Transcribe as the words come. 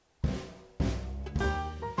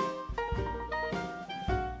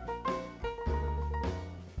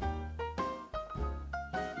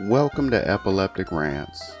Welcome to Epileptic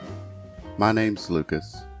Rants. My name's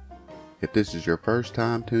Lucas. If this is your first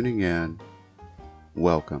time tuning in,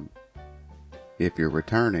 welcome. If you're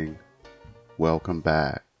returning, welcome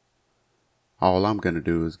back. All I'm going to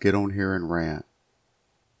do is get on here and rant.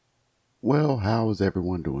 Well, how is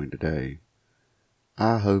everyone doing today?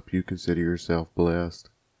 I hope you consider yourself blessed.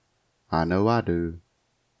 I know I do.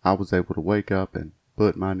 I was able to wake up and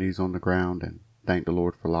put my knees on the ground and thank the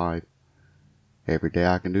Lord for life. Every day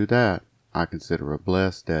I can do that, I consider a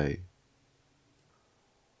blessed day.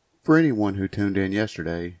 For anyone who tuned in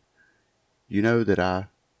yesterday, you know that I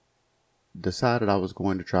decided I was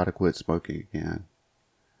going to try to quit smoking again.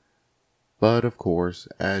 But of course,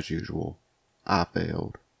 as usual, I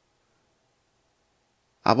failed.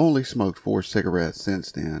 I've only smoked 4 cigarettes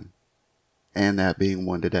since then, and that being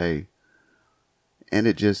one today. And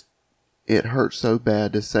it hurts so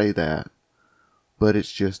bad to say that, but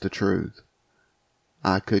it's just the truth.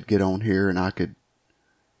 I could get on here and I could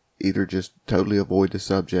either just totally avoid the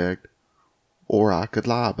subject, or I could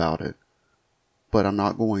lie about it. But I'm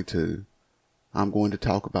not going to. I'm going to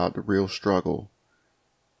talk about the real struggle.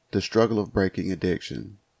 The struggle of breaking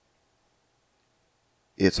addiction.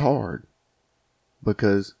 It's hard,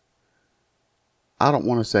 because I don't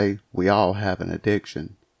want to say we all have an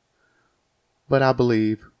addiction, but I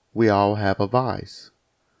believe we all have a vice,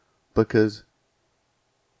 because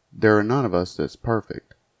there are none of us that's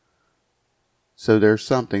perfect. So there's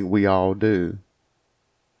something we all do,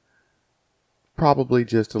 probably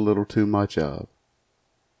just a little too much of,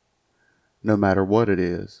 no matter what it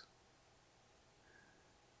is.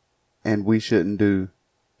 And we shouldn't do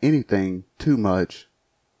anything too much.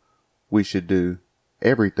 We should do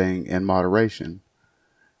everything in moderation.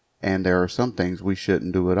 And there are some things we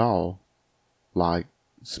shouldn't do at all, like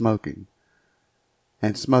smoking.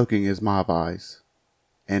 And smoking is my vice.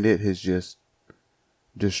 And it has just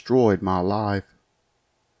destroyed my life,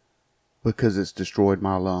 because it's destroyed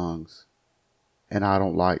my lungs. And I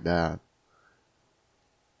don't like that.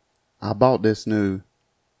 I bought this new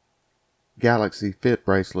Galaxy Fit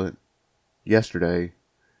bracelet yesterday,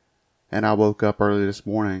 and I woke up early this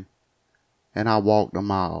morning and I walked a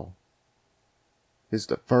mile. It's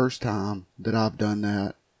the first time that I've done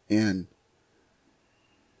that in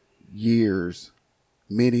years,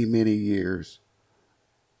 many, many years.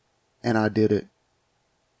 And I did it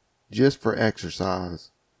just for exercise,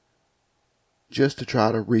 just to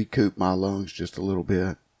try to recoup my lungs just a little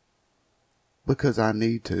bit, because I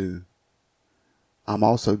need to. I'm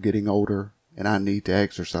also getting older and I need to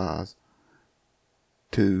exercise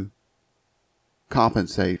to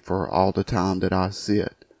compensate for all the time that I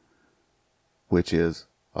sit, which is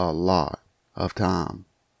a lot of time.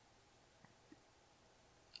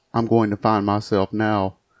 I'm going to find myself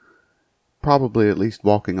now probably at least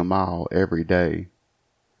walking a mile every day.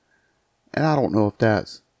 And I don't know if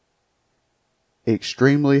that's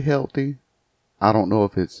extremely healthy. I don't know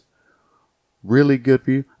if it's really good for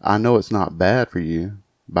you. I know it's not bad for you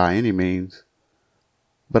by any means.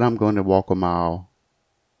 But I'm going to walk a mile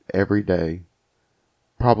every day,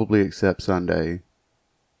 probably except Sunday.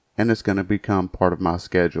 And it's going to become part of my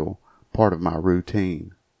schedule, part of my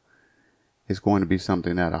routine. It's going to be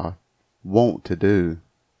something that I want to do,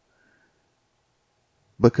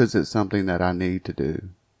 because it's something that I need to do.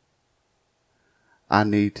 I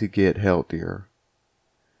need to get healthier.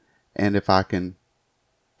 And if I can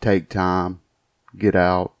take time, get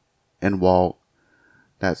out and walk,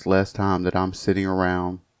 that's less time that I'm sitting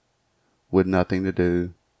around with nothing to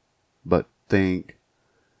do but think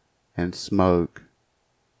and smoke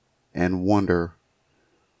and wonder,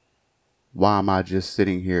 why am I just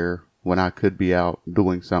sitting here when I could be out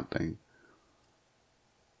doing something?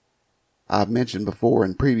 I've mentioned before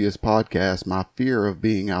in previous podcasts my fear of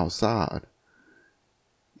being outside.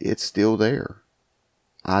 It's still there.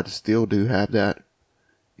 I still do have that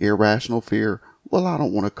irrational fear. Well, I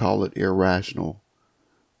don't want to call it irrational,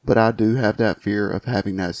 but I do have that fear of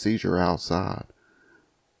having that seizure outside.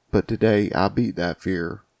 But today I beat that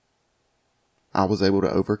fear. I was able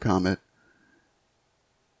to overcome it,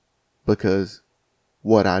 because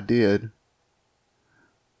what I didn't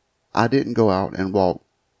go out and walk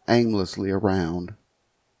aimlessly around.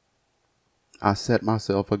 I set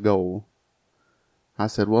myself a goal. I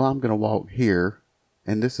said, well, I'm going to walk here,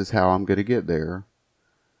 and this is how I'm going to get there.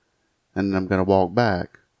 And then I'm going to walk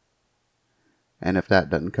back. And if that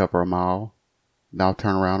doesn't cover a mile, then I'll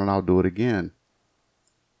turn around and I'll do it again.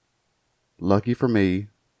 Lucky for me,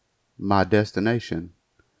 my destination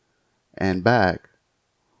and back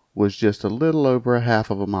was just a little over a half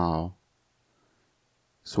of a mile.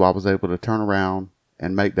 So I was able to turn around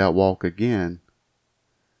and make that walk again.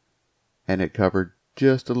 And it covered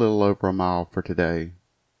just a little over a mile for today.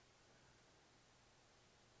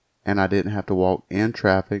 And I didn't have to walk in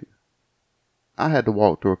traffic. I had to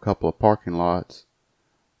walk through a couple of parking lots,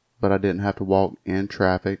 but I didn't have to walk in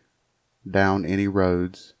traffic, down any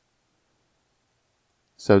roads.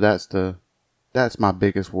 So that's my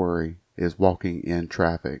biggest worry, is walking in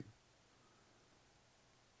traffic.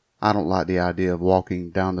 I don't like the idea of walking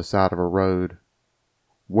down the side of a road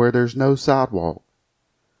where there's no sidewalk.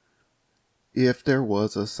 If there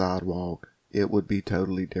was a sidewalk, it would be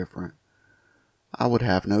totally different. I would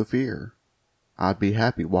have no fear. I'd be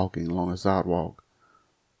happy walking along a sidewalk.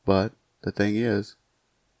 But the thing is,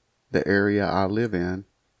 the area I live in,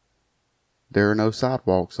 there are no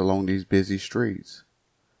sidewalks along these busy streets.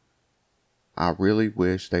 I really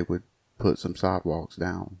wish they would put some sidewalks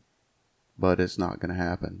down, but it's not going to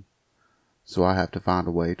happen. So I have to find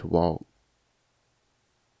a way to walk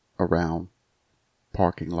around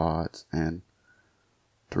parking lots and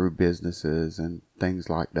through businesses and things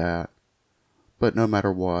like that. But no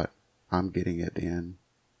matter what, I'm getting it in.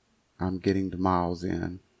 I'm getting the miles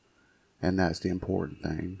in, and that's the important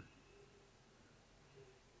thing.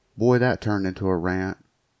 Boy, that turned into a rant.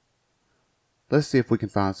 Let's see if we can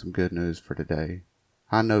find some good news for today.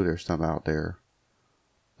 I know there's some out there.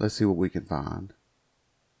 Let's see what we can find.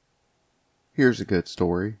 Here's a good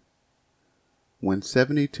story. When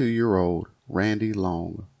 72-year-old Randy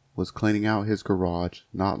Long was cleaning out his garage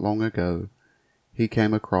not long ago, he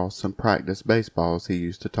came across some practice baseballs he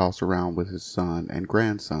used to toss around with his son and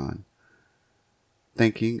grandson.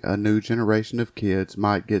 Thinking a new generation of kids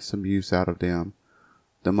might get some use out of them,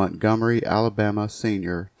 the Montgomery, Alabama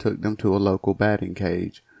senior took them to a local batting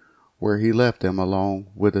cage, where he left them along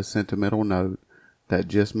with a sentimental note that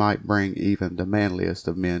just might bring even the manliest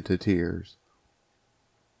of men to tears.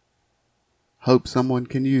 Hope someone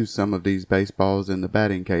can use some of these baseballs in the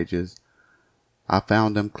batting cages. I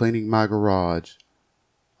found them cleaning my garage.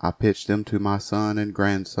 I pitched them to my son and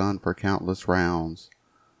grandson for countless rounds.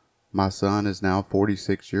 My son is now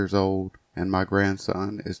 46 years old, and my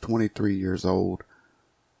grandson is 23 years old.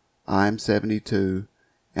 I'm 72,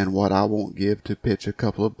 and what I won't give to pitch a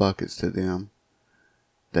couple of buckets to them.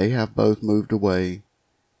 They have both moved away.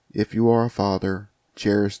 If you are a father,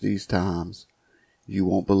 cherish these times. You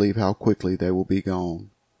won't believe how quickly they will be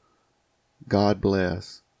gone. God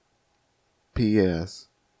bless. P.S.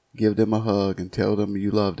 Give them a hug and tell them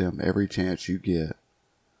you love them every chance you get.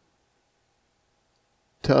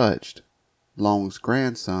 Touched, Long's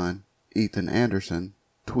grandson, Ethan Anderson,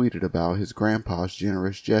 tweeted about his grandpa's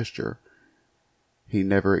generous gesture. He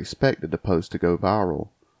never expected the post to go viral.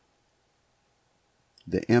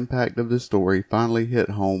 The impact of the story finally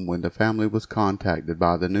hit home when the family was contacted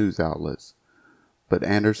by the news outlets. But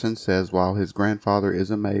Anderson says while his grandfather is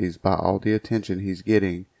amazed by all the attention he's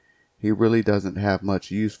getting, he really doesn't have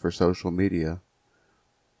much use for social media.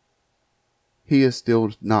 He is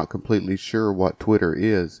still not completely sure what Twitter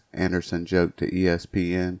is, Anderson joked to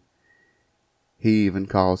ESPN. He even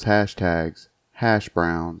calls hashtags hash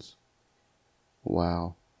browns.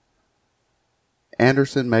 Wow.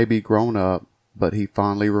 Anderson may be grown up, but he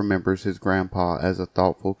fondly remembers his grandpa as a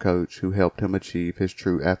thoughtful coach who helped him achieve his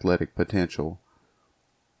true athletic potential.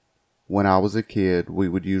 When I was a kid, we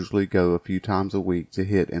would usually go a few times a week to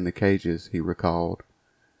hit in the cages, he recalled.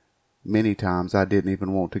 Many times I didn't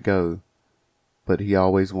even want to go, but he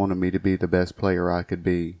always wanted me to be the best player I could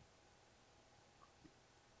be.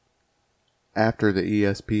 After the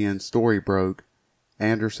ESPN story broke,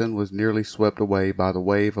 Anderson was nearly swept away by the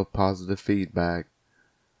wave of positive feedback.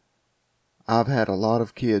 I've had a lot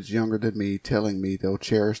of kids younger than me telling me they'll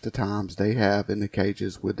cherish the times they have in the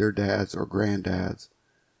cages with their dads or granddads.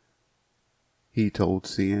 He told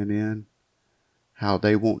CNN how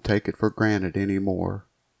they won't take it for granted anymore.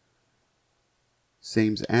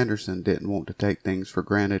 Seems Anderson didn't want to take things for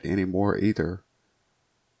granted anymore either.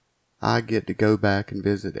 I get to go back and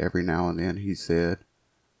visit every now and then, he said.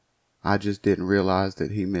 I just didn't realize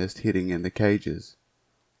that he missed hitting in the cages.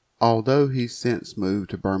 Although he's since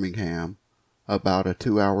moved to Birmingham, about a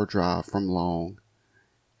 2-hour drive from Long,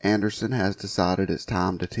 Anderson has decided it's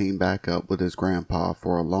time to team back up with his grandpa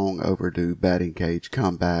for a long overdue batting cage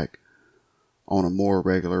comeback on a more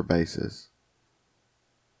regular basis.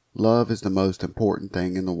 Love is the most important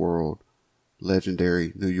thing in the world,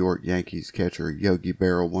 legendary New York Yankees catcher Yogi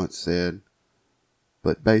Berra once said,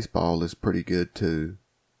 but baseball is pretty good too.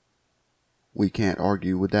 We can't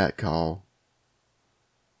argue with that call.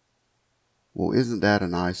 Well, isn't that a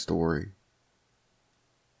nice story?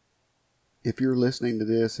 If you're listening to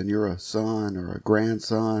this and you're a son or a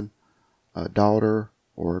grandson, a daughter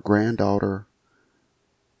or a granddaughter,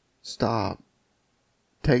 stop.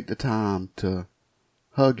 Take the time to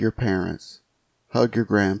Hug your parents. Hug your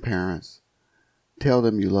grandparents. Tell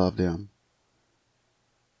them you love them.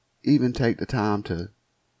 Even take the time to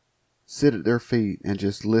sit at their feet and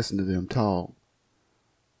just listen to them talk.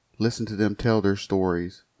 Listen to them tell their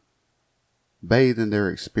stories. Bathe in their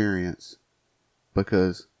experience,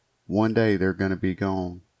 because one day they're going to be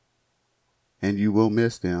gone. And you will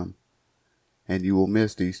miss them. And you will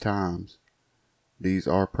miss these times. These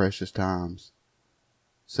are precious times.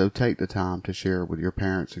 So take the time to share with your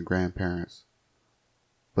parents and grandparents,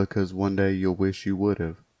 because one day you'll wish you would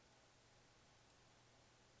have.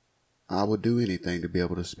 I would do anything to be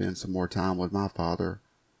able to spend some more time with my father,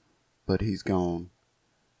 but he's gone.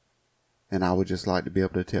 And I would just like to be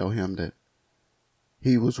able to tell him that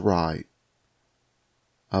he was right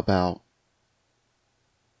about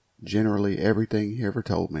generally everything he ever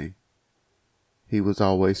told me. He was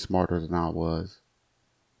always smarter than I was,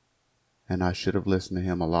 and I should have listened to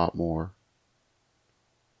him a lot more.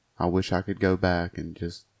 I wish I could go back and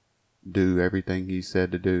just do everything he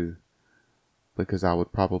said to do, because I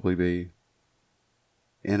would probably be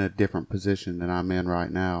in a different position than I'm in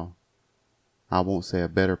right now. I won't say a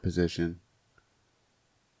better position,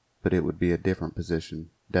 but it would be a different position,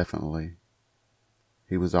 definitely.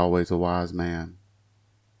 He was always a wise man.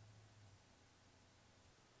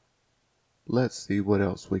 Let's see what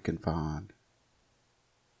else we can find.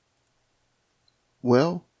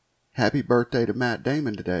 Well, happy birthday to Matt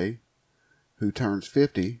Damon today, who turns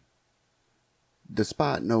 50.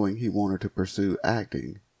 Despite knowing he wanted to pursue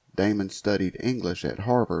acting, Damon studied English at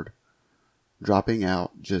Harvard, dropping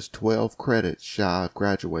out just 12 credits shy of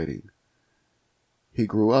graduating. He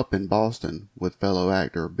grew up in Boston with fellow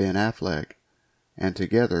actor Ben Affleck, and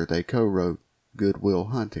together they co-wrote Good Will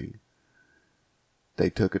Hunting. They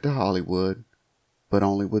took it to Hollywood, but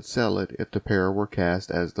only would sell it if the pair were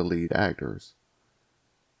cast as the lead actors.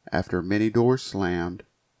 After many doors slammed,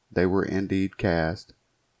 they were indeed cast,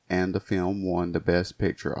 and the film won the Best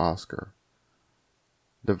Picture Oscar.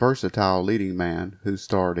 The versatile leading man who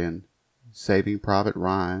starred in Saving Private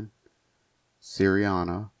Ryan,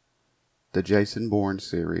 Syriana, the Jason Bourne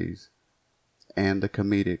series, and the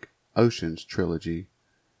comedic Ocean's trilogy,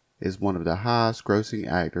 is one of the highest grossing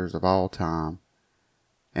actors of all time,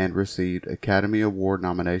 and received Academy Award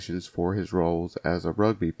nominations for his roles as a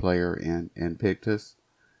rugby player in Invictus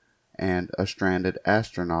and a stranded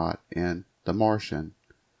astronaut in The Martian,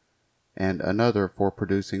 and another for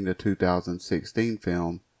producing the 2016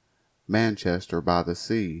 film Manchester by the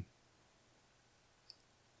Sea.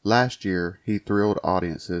 Last year, he thrilled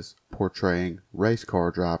audiences portraying race car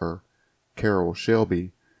driver Carroll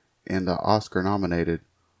Shelby in the Oscar-nominated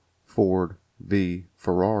Ford v.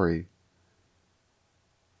 Ferrari.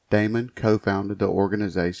 Damon co-founded the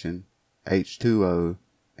organization H2O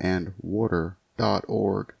and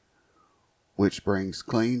Water.org, which brings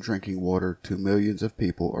clean drinking water to millions of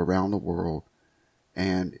people around the world,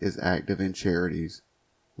 and is active in charities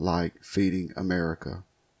like Feeding America.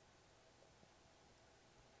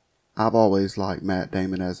 I've always liked Matt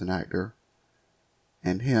Damon as an actor,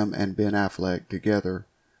 and him and Ben Affleck together,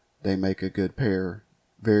 they make a good pair,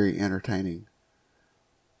 very entertaining.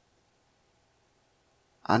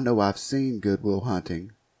 I know I've seen Good Will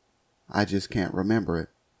Hunting, I just can't remember it,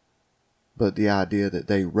 but the idea that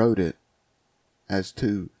they wrote it as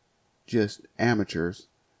two just amateurs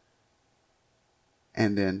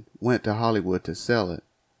and then went to Hollywood to sell it,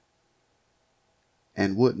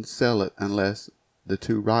 and wouldn't sell it unless the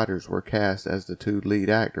two writers were cast as the two lead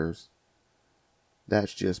actors,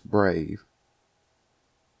 that's just brave.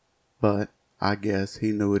 But I guess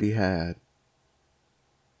he knew what he had.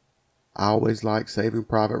 I always liked Saving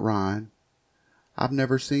Private Ryan. I've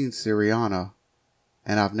never seen Syriana,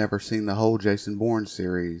 and I've never seen the whole Jason Bourne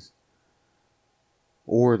series,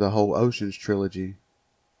 or the whole Ocean's trilogy.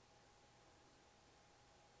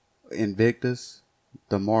 Invictus,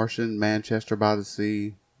 The Martian, Manchester by the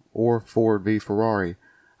Sea, or Ford v. Ferrari.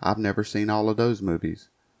 I've never seen all of those movies.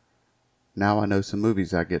 Now I know some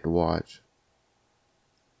movies I get to watch.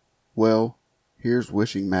 Well, here's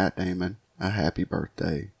wishing Matt Damon a happy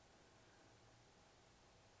birthday.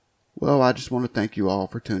 Well, I just want to thank you all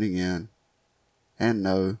for tuning in, and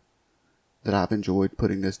know that I've enjoyed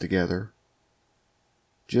putting this together.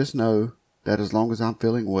 Just know that as long as I'm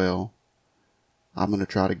feeling well, I'm going to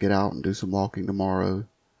try to get out and do some walking tomorrow.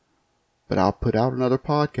 But I'll put out another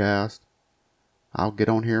podcast. I'll get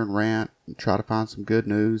on here and rant and try to find some good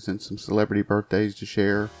news and some celebrity birthdays to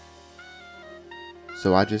share.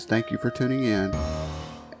 So I just thank you for tuning in,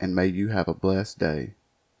 and may you have a blessed day.